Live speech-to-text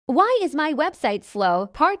Why is my website slow?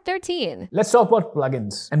 Part 13. Let's talk about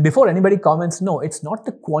plugins. And before anybody comments, no, it's not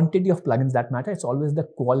the quantity of plugins that matter. It's always the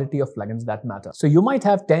quality of plugins that matter. So you might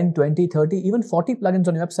have 10, 20, 30, even 40 plugins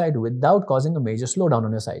on your website without causing a major slowdown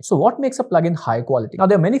on your site. So what makes a plugin high quality? Now,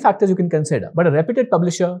 there are many factors you can consider, but a reputed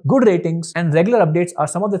publisher, good ratings, and regular updates are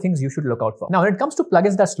some of the things you should look out for. Now, when it comes to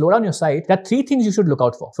plugins that slow down your site, there are three things you should look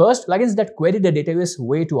out for. First, plugins that query the database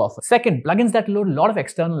way too often. Second, plugins that load a lot of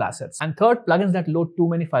external assets. And third, plugins that load too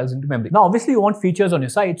many files into memory. Now, obviously, you want features on your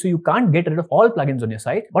site, so you can't get rid of all plugins on your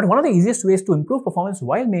site. But one of the easiest ways to improve performance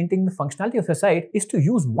while maintaining the functionality of your site is to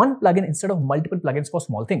use one plugin instead of multiple plugins for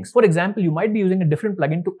small things. For example, you might be using a different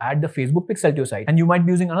plugin to add the Facebook pixel to your site, and you might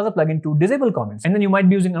be using another plugin to disable comments, and then you might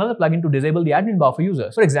be using another plugin to disable the admin bar for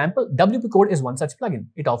users. For example, WP Code is one such plugin.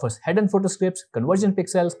 It offers head and footer scripts, conversion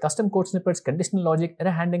pixels, custom code snippets, conditional logic,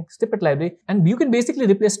 error handling, snippet library, and you can basically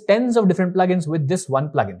replace tens of different plugins with this one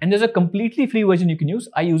plugin. And there's a completely free version you can use.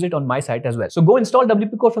 I use it on my site as well. So go install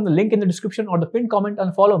WP Code from the link in the description or the pinned comment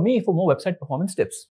and follow me for more website performance tips.